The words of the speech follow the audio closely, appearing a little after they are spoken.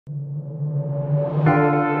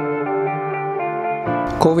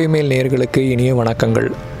கோவைமேல் நேயர்களுக்கு இனிய வணக்கங்கள்.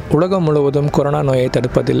 உலகம் முழுவதும் கொரோனா நோயை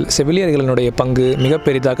தடுப்பதில் செவிலியர்களினுடைய பங்கு மிக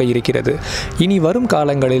பெரிதாக இருக்கிறது. இனி வரும்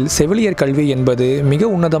காலங்களில் செவிலியர் கல்வி என்பது மிக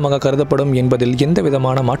உன்னதமாக கருதப்படும் என்பதில் எந்த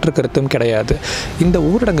விதமான மாற்று கருத்தும் கிடையாது. இந்த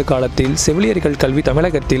ஊரடங்கு காலத்தில் செவிலியர்கள் கல்வி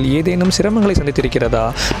தமிழகத்தில் ஏதேனும் சிரமங்களை சந்தித்திருக்கிறதா?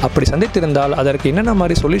 அப்படி சந்தித்திருந்தால் அதற்கு என்னென்ன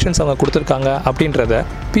மாதிரி சொல்யூஷன்ஸ் அவங்க கொடுத்துருக்காங்க அப்படின்றத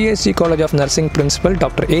PSG College of Nursing principal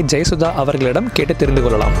Dr.A.Jayasudha அவர்களிடம் கேட்டு தெரிந்து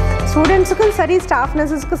கொள்ளலாம். ஸ்டூடெண்ட்ஸுக்கும் சரி, ஸ்டாஃப்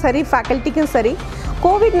நர்ஸஸ்க்கும் சரி, ஃபேக்கல்ட்டிக்கும் சரி,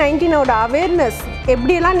 COVID-19 அவேர்னஸ்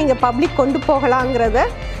எப்படியெல்லாம் நீங்கள் பப்ளிக் கொண்டு போகலாங்கிறத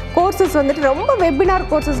கோர்சஸ் வந்துட்டு ரொம்ப வெபினார்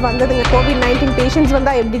கோர்சஸ் வந்ததுங்க. COVID-19 பேஷண்ட்ஸ்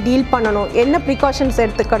வந்தால் எப்படி டீல் பண்ணணும், என்ன ப்ரிகாஷன்ஸ்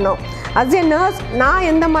எடுத்துக்கணும், அஸ் எ நர்ஸ் நான்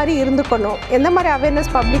எந்த மாதிரி இருந்துக்கணும், எந்த மாதிரி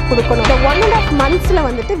அவேர்னஸ் பப்ளிக் கொடுக்கணும். இந்த 1.5 months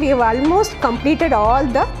வந்துட்டு we have almost completed all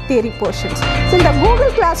the theory portions. So இந்த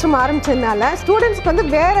கூகுள் கிளாஸ் ரூம் ஆரம்பிச்சதுனால ஸ்டூடெண்ட்ஸ்க்கு வந்து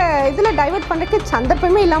வேறு இதில் டைவர்ட் பண்ணுறதுக்கு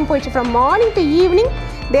சந்தர்ப்பமே இல்லாமல் போயிடுச்சு. From morning to evening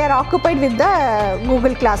they are occupied with the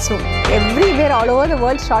Google Classroom. Everywhere, all over the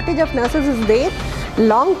world, shortage of nurses is there,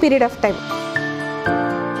 long period of time.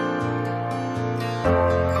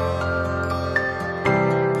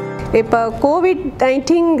 இப்போ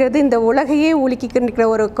COVID-19ங்கிறது இந்த உலகையே உலுக்கிக்கின்ற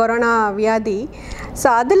ஒரு கொரோனா வியாதி. ஸோ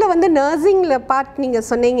அதில் வந்து நர்சிங்கில் பார்ட் நீங்கள்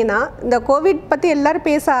சொன்னீங்கன்னா, இந்த கோவிட் பற்றி எல்லோரும்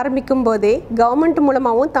பேச ஆரம்பிக்கும் போதே கவர்மெண்ட்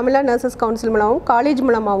மூலமாகவும், தமிழ்நாடு நர்சஸ் கவுன்சில் மூலமாகவும், காலேஜ்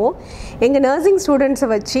மூலமாகவும் எங்கள் நர்சிங் ஸ்டூடெண்ட்ஸை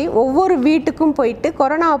வச்சு ஒவ்வொரு வீட்டுக்கும் போயிட்டு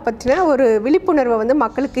கொரோனாவை பற்றின ஒரு விழிப்புணர்வை வந்து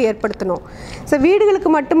மக்களுக்கு ஏற்படுத்தணும். ஸோ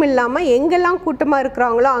வீடுகளுக்கு மட்டும் இல்லாமல் எங்கெல்லாம் கூட்டமாக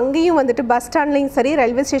இருக்கிறாங்களோ அங்கேயும் வந்துட்டு பஸ் ஸ்டாண்ட்லேயும் சரி,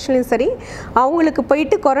 ரயில்வே ஸ்டேஷன்லையும் சரி, அவங்களுக்கு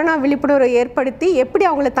போயிட்டு கொரோனா விழிப்புணர்வை ஏற்படுத்தி எப்படி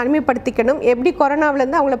அவங்கள தனிமைப்படுத்திக்கணும், எப்படி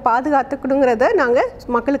கொரோனாவிலேருந்து அவங்கள பாதுகாத்துக்கணுங்கிறத நாங்கள்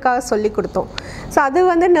மக்களுக்காக சொல்லி கொடுத்தோம். ஸோ அது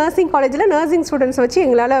வந்து நர்சிங் காலேஜில் நர்சிங் ஸ்டூடெண்ட்ஸை வச்சு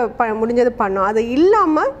எங்களால் முடிஞ்சது பண்ணோம். அது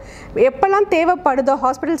இல்லாமல் எப்போல்லாம் தேவைப்படுதோ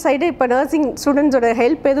ஹாஸ்பிட்டல் சைடு இப்போ நர்சிங் ஸ்டூடெண்ட்ஸோட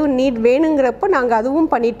ஹெல்ப் எதுவும் நீட் வேணுங்கிறப்போ நாங்கள் அதுவும்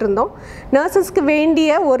பண்ணிகிட்டு இருந்தோம். நர்சஸ்க்கு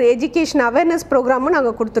வேண்டிய ஒரு எஜுகேஷன் அவேர்னஸ் ப்ரோக்ராமும்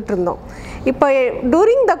நாங்கள் கொடுத்துட்ருந்தோம். இப்போ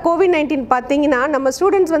டூரிங் த COVID-19 பார்த்தீங்கன்னா நம்ம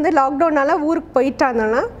ஸ்டூடெண்ட்ஸ் வந்து லாக்டவுனால் ஊருக்கு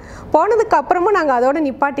போயிட்டாங்கன்னா போனதுக்கு அப்புறமும் நாங்கள் அதோட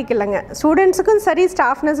நிப்பாட்டிக்கலைங்க. ஸ்டூடெண்ட்ஸுக்கும் சரி,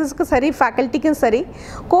 ஸ்டாஃப் நர்ஸஸ்க்கும் சரி, ஃபேக்கல்ட்டிக்கும் சரி,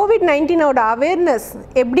 COVID-19 அவேர்னஸ்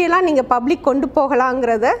எப்படியெல்லாம் நீங்கள் பப்ளிக் கொண்டு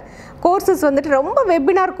போகலாங்கிறத கோர்சஸ் வந்துட்டு ரொம்ப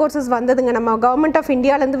வெபினார் கோர்சஸ் வந்ததுங்க. நம்ம கவர்மெண்ட் ஆஃப்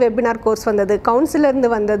இந்தியாவிலேருந்து வெபினார் கோர்ஸ் வந்தது, கவுன்சிலேருந்து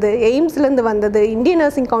வந்தது, எய்ம்ஸ்லேருந்து வந்தது, இந்தியன்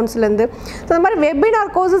நர்சிங் கவுன்சிலேருந்து. ஸோ அந்த மாதிரி வெபினார்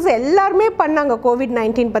கோர்சஸ் எல்லாருமே பண்ணாங்க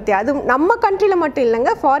COVID-19 பற்றி. அது நம்ம கண்ட்ரியில் மட்டும்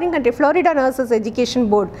இல்லைங்க, foreign country Florida nurses education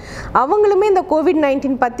board அவங்களுமே இந்த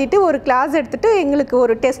COVID-19 பற்றிட்டு ஒரு கிளாஸ் எடுத்துகிட்டு எங்களுக்கு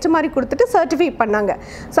ஒரு டெஸ்ட் மாதிரி கொடுத்துட்டு சர்டிஃபை பண்ணாங்க.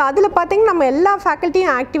 ஸோ அதில் பார்த்தீங்கன்னா நம்ம எல்லா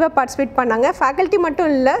ஃபேக்கல்ட்டியும் ஆக்டிவாக பார்ட்டிசிபேட் பண்ணாங்க. ஃபேக்கல்ட்டி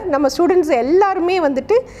மட்டும் இல்லை, நம்ம ஸ்டூடெண்ட்ஸ் எல்லாருமே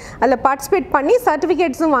வந்துட்டு அதில் பார்ட்டிசிபேட் பண்ணி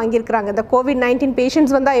சர்டிஃபிகேட்ஸும் வாங்கியிருக்காங்க. இந்த COVID-19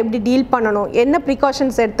 பேஷண்ட்ஸ் வந்தால் எப்படி டீல் பண்ணணும், என்ன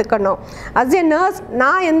ப்ரிகாஷன்ஸ் எடுத்துக்கணும், அஸ் எ நர்ஸ்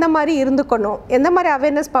நான் எந்த மாதிரி இருந்துக்கணும், எந்த மாதிரி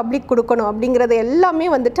அவேர்னஸ் பப்ளிக் கொடுக்கணும் அப்படிங்கிறது எல்லாமே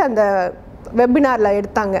வந்துட்டு அந்த வெபினாரில்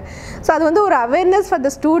எடுத்தாங்க. ஸோ அது வந்து ஒரு awareness for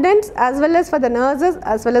the students as well as for the nurses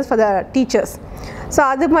as well as for the teachers. So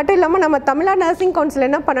அது மட்டும் இல்லாமல் நம்ம தமிழ்நாடு நர்சிங் கவுன்சில்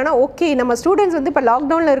என்ன பண்ணோன்னா, ஓகே நம்ம ஸ்டூடெண்ட்ஸ் வந்து இப்போ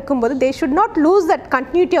லாக்டவுனில் இருக்கும்போது they should not lose that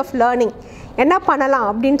continuity of learning. என்ன பண்ணலாம்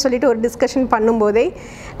அப்படின்னு சொல்லிட்டு ஒரு டிஸ்கஷன் பண்ணும்போதே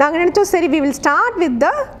நாங்கள் நினச்சோம், சரி we will start with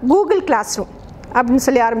the Google Classroom அப்படின்னு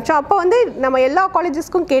சொல்லி ஆரம்பித்தோம். அப்போ வந்து நம்ம எல்லா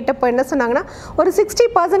காலேஜஸ்க்கும் கேட்டப்போ என்ன சொன்னாங்கன்னா, ஒரு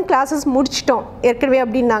 60% கிளாஸஸ் முடிச்சிட்டோம் ஏற்கனவே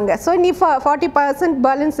அப்படின்னாங்க. ஸோ நீ 40%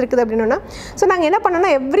 பேலன்ஸ் இருக்குது அப்படின்னா, ஸோ நாங்கள் என்ன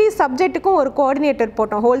பண்ணோன்னா எவ்ரி சப்ஜெக்ட்டுக்கும் ஒரு கோஆர்டினேட்டர்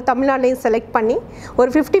போட்டோம். ஹோல் தமிழ்நாட்லையும் செலக்ட் பண்ணி ஒரு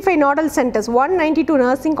 55 நாடல் சென்டர்ஸ், 192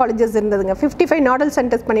 நர்சிங் காலேஜஸ் இருந்ததுங்க. 55 நாடல்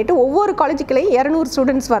சென்டர்ஸ் பண்ணிவிட்டு ஒவ்வொரு காலேஜுக்குள்ளேயும் 200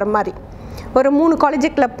 ஸ்டூடெண்ட்ஸ் வர மாதிரி ஒரு 3 காலேஜ்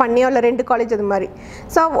கிளப் பண்ணியோ இல்லை 2 காலேஜ் அது மாதிரி.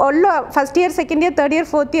 ஸோ உள்ள first year, second year, third year,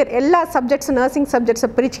 fourth year எல்லா சப்ஜெக்ட்ஸ் நர்சிங் சப்ஜெக்ட்ஸை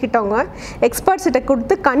பிரிச்சுக்கிட்டவங்க எக்ஸ்பர்ட்ஸ்கிட்ட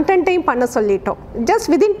கொடுத்து கண்டென்ட்டையும் பண்ண சொல்லிட்டோம். Just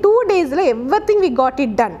within 2 days everything we got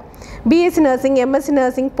it done. BSc nursing, MSc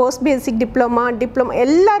nursing, post basic diploma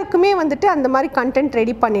எல்லாருக்குமே வந்துட்டு அந்த மாதிரி கண்டென்ட்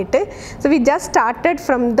ரெடி பண்ணிவிட்டு, so we just started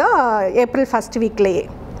from the April 1st வீக்லேயே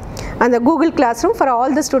அந்த Google class room for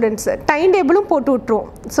all the students. Time டேபிளும் போட்டு விட்ருவோம்.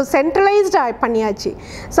 So சென்ட்ரலைஸ்டாக பண்ணியாச்சு.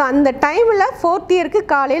 So அந்த டைமில் 4th இயருக்கு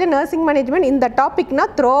காலையில் நர்சிங் மேனேஜ்மெண்ட் இந்த டாபிக்னா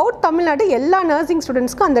த்ரூ அவுட் தமிழ்நாடு எல்லா நர்சிங்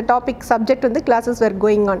ஸ்டூடெண்ட்ஸ்க்கும் அந்த டாபிக் சப்ஜெக்ட் வந்து classes where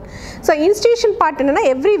going on. So institution part என்னென்னா,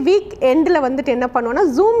 எவ்ரி வீக் எண்டில் வந்துட்டு என்ன பண்ணுவோன்னா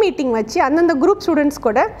ஜூம் மீட்டிங் வச்சு அந்தந்த குரூப் ஸ்டூடெண்ட்ஸ்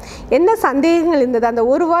கூட என்ன சந்தேகங்கள் இருந்தது, அந்த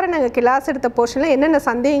ஒரு வாரம் நாங்கள் கிளாஸ் எடுத்த போர்ஷனில் என்னென்ன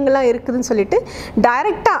சந்தேகங்கள்லாம் இருக்குதுன்னு சொல்லிட்டு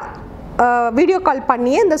டைரெக்டாக வீடியோ கால்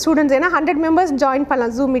பண்ணியே இந்த ஸ்டூடெண்ட்ஸ், ஏன்னா 100 மெம்பர்ஸ் ஜாயின்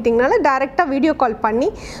பண்ணலாம் ஜூம் மீட்டிங்னால, டேரெக்டாக வீடியோ கால் பண்ணி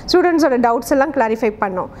ஸ்டூடெண்ட்ஸோட டவுட்ஸ் எல்லாம் கிளாரிஃபை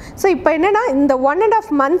பண்ணோம். ஸோ இப்போ என்னென்னா இந்த 1.5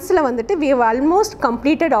 months வந்துட்டு we have almost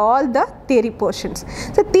completed all the theory portions.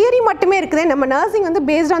 So theory மட்டுமே இருக்குது. நம்ம நர்சிங் வந்து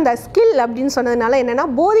பேஸ்ட் ஆன் த ஸ்கில் அப்படின்னு சொன்னதுனால என்னென்னா,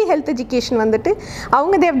 போதி ஹெல்த் எஜுகேஷன் வந்துட்டு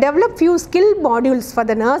அவங்க Dev develop few skill modules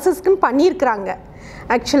for the நர்சஸ்க்குன்னு பண்ணியிருக்கிறாங்க.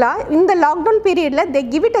 Actually, in the lockdown period, they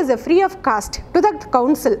give it as a free of cost to the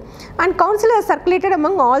council, and council has circulated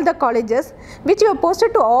among all the colleges, which were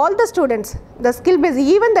posted to all the students. the skill base,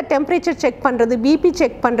 even the temperature check பண்ணுறது, BP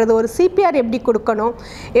check பண்ணுறது, ஒரு CPR எப்படி கொடுக்கணும்,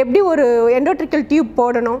 எப்படி ஒரு எண்டோட்ரிக்கல் tube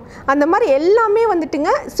போடணும், அந்த மாதிரி எல்லாமே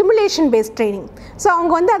வந்துட்டுங்க சிமுலேஷன் பேஸ்ட் ட்ரைனிங். ஸோ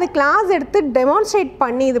அவங்க வந்து அதை கிளாஸ் எடுத்து டெமான்ஸ்ட்ரேட்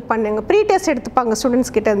பண்ணி இது பண்ணுங்க. ப்ரீ டெஸ்ட் எடுத்துப்பாங்க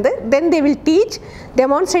ஸ்டூடெண்ட்ஸ் கிட்டேருந்து, தென் தே வில் டீச்,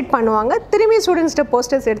 டெமான்ஸ்ட்ரேட் பண்ணுவாங்க. திரும்பி ஸ்டூடெண்ட்ஸ்கிட்ட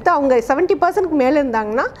போஸ்டர்ஸ் எடுத்து அவங்க 70% மேலே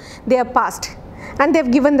இருந்தாங்கன்னா they are passed and they have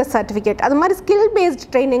given the certificate. அது மாதிரி ஸ்கில் பேஸ்ட்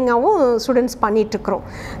ட்ரைனிங்காகவும் ஸ்டூடெண்ட்ஸ் பண்ணிகிட்ருக்குறோம்.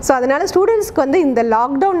 ஸோ அதனால் ஸ்டூடெண்ட்ஸ்க்கு வந்து இந்த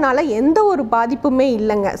லாக்டவுனால் எந்த ஒரு பாதிப்புமே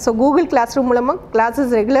இல்லைங்க. ஸோ கூகுள் கிளாஸ் ரூம் மூலமாக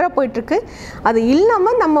கிளாஸஸ் ரெகுலராக போயிட்டுருக்கு. அது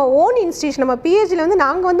இல்லாமல் நம்ம ஓன் இன்ஸ்டியூஷன், நம்ம பிஹெச்சியில் வந்து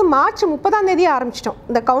நாங்கள் வந்து மார்ச் 30 ஆரம்பிச்சிட்டோம்.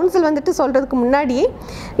 இந்த கவுன்சில் வந்துட்டு சொல்கிறதுக்கு முன்னாடியே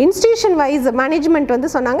இன்ஸ்டியூஷன் வைஸ் மேனேஜ்மெண்ட்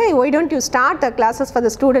வந்து சொன்னாங்க, why don't you start a classes for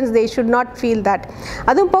the students, they should not feel that.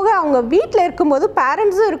 அதுவும் போக அவங்க வீட்டில் இருக்கும்போது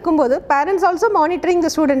பேரண்ட்ஸும் இருக்கும்போது parents also monitoring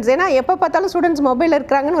the students. ஏன்னா எப்போ பார்த்தாலும் ஸ்டூடெண்ட்ஸ் மொபைல்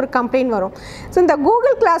இருக்கிறாங்கன்னு ஒரு கம்ப்ளைண்ட் வரும். ஸோ இந்த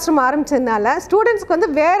கூகுள் கிளாஸ் ரூம் ஆரம்பிச்சதுனால ஸ்டூடெண்ட்ஸ்க்கு வந்து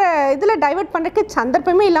வேறு இதில் டைவர்ட் பண்ணுறதுக்கு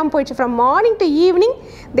சந்தர்ப்பமே இல்லாமல் போயிடுச்சு. From morning to evening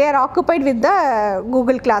they are occupied with the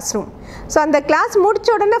Google class room. So அந்த கிளாஸ்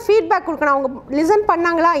முடிச்ச உடனே ஃபீட்பேக் கொடுக்கணும். அவங்க லிசன்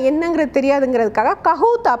பண்ணாங்களா என்னங்கிறது தெரியாதுங்கிறதுக்காக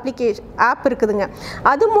கஹூத் அப்ளிகேஷன் ஆப் இருக்குதுங்க.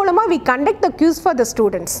 அது மூலமாக we conduct the cues for the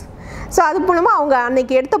students. So அது மூலமாக அவங்க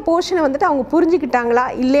அன்றைக்கி எடுத்த போர்ஷனை வந்துட்டு அவங்க புரிஞ்சுக்கிட்டாங்களா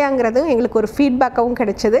இல்லையாங்கிறதும் எங்களுக்கு ஒரு ஃபீட்பேக்காகவும்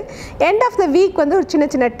கிடைச்சது. எண்ட் ஆஃப் த வீக் வந்து ஒரு சின்ன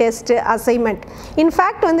சின்ன டெஸ்ட்டு, அசைன்மெண்ட்.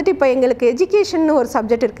 இன்ஃபேக்ட் வந்துட்டு இப்போ எங்களுக்கு எஜுகேஷன் ஒரு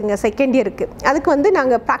சப்ஜெக்ட் இருக்குங்க செகண்ட் இயருக்கு. அதுக்கு வந்து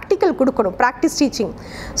நாங்கள் ப்ராக்டிக்கல் கொடுக்கணும், ப்ராக்டிஸ் டீச்சிங்.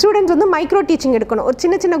 ஸ்டூடெண்ட்ஸ் வந்து மைக்ரோ டீச்சிங் எடுக்கணும். ஒரு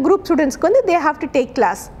சின்ன சின்ன குரூப் ஸ்டூடெண்ட்ஸ்க்கு வந்து they have to take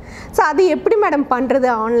class. So அது எப்படி மேடம் பண்ணுறது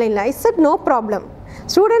ஆன்லைனில்? ஐ said no problem.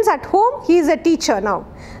 Students at home, he is a teacher now.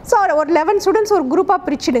 So ஒரு 11 ஸ்டூடெண்ட்ஸ் ஒரு குரூப்பாக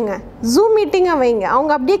பிரிச்சுடுங்க, ஜூம் மீட்டிங்காக வைங்க,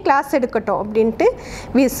 அவங்க அப்படியே கிளாஸ் எடுக்கட்டும் அப்படின்ட்டு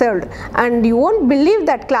we served. And you won't believe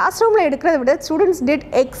that class ரூமில் எடுக்கிறத விட students did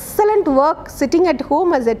excellent work sitting at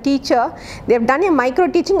home as a teacher. They've done a micro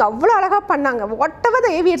teaching, அவ்வளோ அழகாக பண்ணாங்க. What ever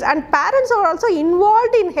the ஏவியர்ஸ் and parents are also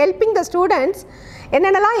involved in helping the students.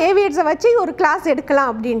 என்னென்னலாம் ஏவியர்ஸை வச்சு ஒரு class எடுக்கலாம்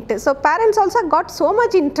அப்படின்ட்டு. So parents also got so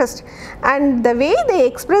much interest and the way they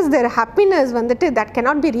express there happiness வந்துட்டு that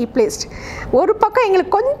cannot be replaced. ஒரு பக்கம்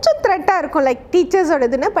எங்களுக்கு கொஞ்சம் த்ரெட்டாக இருக்கும் லைக் டீச்சர்ஸோட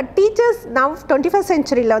இதுன்னு. பட் டீச்சர்ஸ் நவ் 21st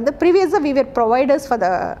centuryயில் வந்து ப்ரீவியஸாக we were providers for the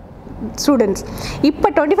students. இப்போ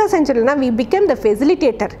 21st centuryனா we become the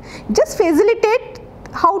facilitator. Just facilitate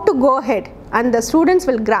how to go ahead and the students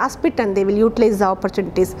will grasp it and they will utilize the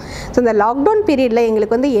opportunities. So in the lockdown period la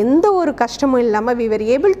engalukku vandu endha oru kashtamum illama we were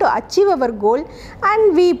able to achieve our goal and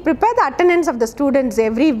we prepare the attendance of the students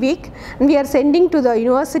every week and we are sending to the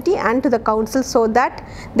university and to the council so that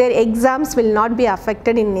their exams will not be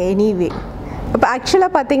affected in any way. இப்போ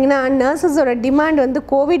ஆக்சுவலாக பார்த்தீங்கன்னா நர்சஸோட demand வந்து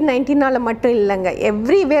COVID-19 மட்டும் இல்லைங்க,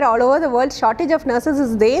 everywhere all over the world shortage of nurses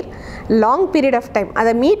is there long period of time.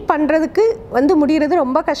 அதை meet பண்ணுறதுக்கு வந்து முடிகிறது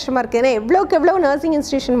ரொம்ப கஷ்டமாக இருக்குது. ஏன்னா எவ்வளோக்கு எவ்வளோ நர்சிங்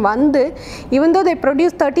இன்ஸ்டியூஷன் வந்து even though they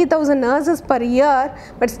produce 30,000 nurses per year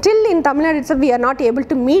but still in Tamil Nadu itself we are not able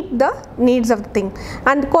to meet the needs of the thing.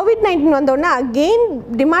 And COVID-19 வந்தோடனே again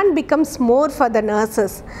demand becomes more for the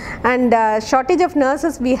nurses and shortage of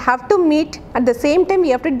nurses we have to meet. At the same time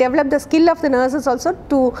we have to develop the skill of the nurses also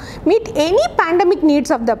to meet any pandemic needs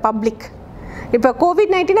of the public. இப்போ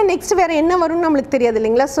COVID-19 next வேறு என்ன வரும்னு நம்மளுக்கு தெரியாது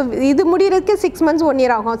இல்லைங்களா. So இது முடிகிறதுக்கு 6 months 1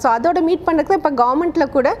 year ஆகும். So அதோட மீட் பண்ணுறதுக்கு இப்போ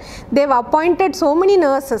கவர்மெண்ட்டில் கூட Dev appointed so many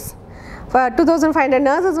nurses. 2500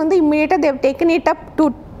 nurses வந்து இம்மீடியட்டாக Dev taken it up to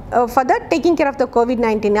for the taking care of the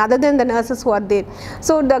COVID-19 other than the nurses who are there.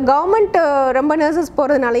 So the government ரொம்ப nurses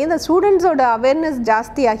போகிறதுனாலே the students ஓட awareness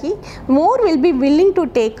ஜாஸ்தி ஆகி more will be willing to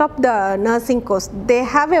take up the nursing course. They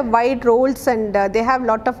have a wide roles and they have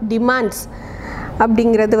lot of demands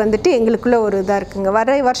அப்படிங்கிறது வந்துட்டு எங்களுக்குள்ள ஒரு இதாக இருக்குங்க.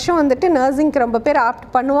 வர வருஷம் வந்துட்டு நர்சிங்க்கு ரொம்ப பேர் ஆப்ட்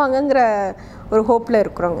பண்ணுவாங்கங்கிற ஒரு ஹோப்பில்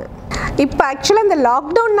இருக்கிறோங்க. இப்போ ஆக்சுவலாக இந்த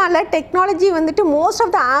லாக்டவுன்னால டெக்னாலஜி வந்துட்டு மோஸ்ட்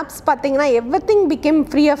ஆஃப் த ஆப்ஸ் பார்த்தீங்கன்னா everything became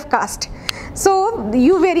free of cost. So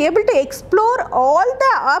you were able to explore all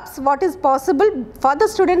the apps what is possible for the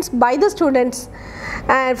students by the students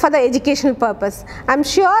and for the educational purpose. I'm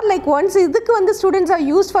sure like once idukku when the students are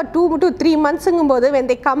used for 2 to 3 months ngumbodhu when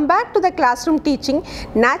they come back to the classroom teaching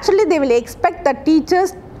naturally they will expect the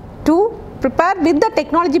teachers to prepare with the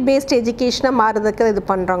technology based education மாறதுக்கு இது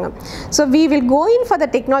பண்றாங்க. So we will go in for the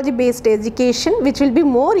technology based education which will be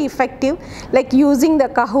more effective like using the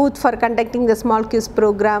Kahoot for conducting the small quiz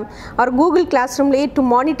program or Google Classroom to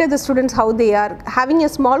monitor the students how they are having a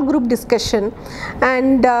small group discussion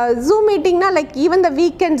and Zoom meeting na like even the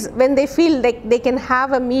weekends when they feel like they can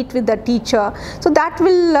have a meet with the teacher. So that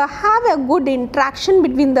will have a good interaction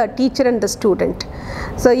between the teacher and the student.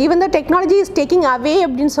 So even the technology is taking away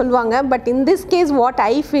அப்படினு சொல்வாங்க but in this case what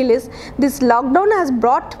I feel is this lockdown has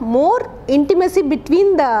brought more intimacy between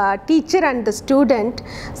the teacher and the student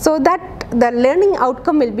so that the learning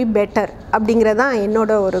outcome will be better அப்படிங்கறதா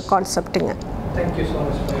என்னோட ஒரு கான்செப்ட்ங்க. Thank you so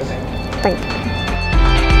much for your time. Thank you.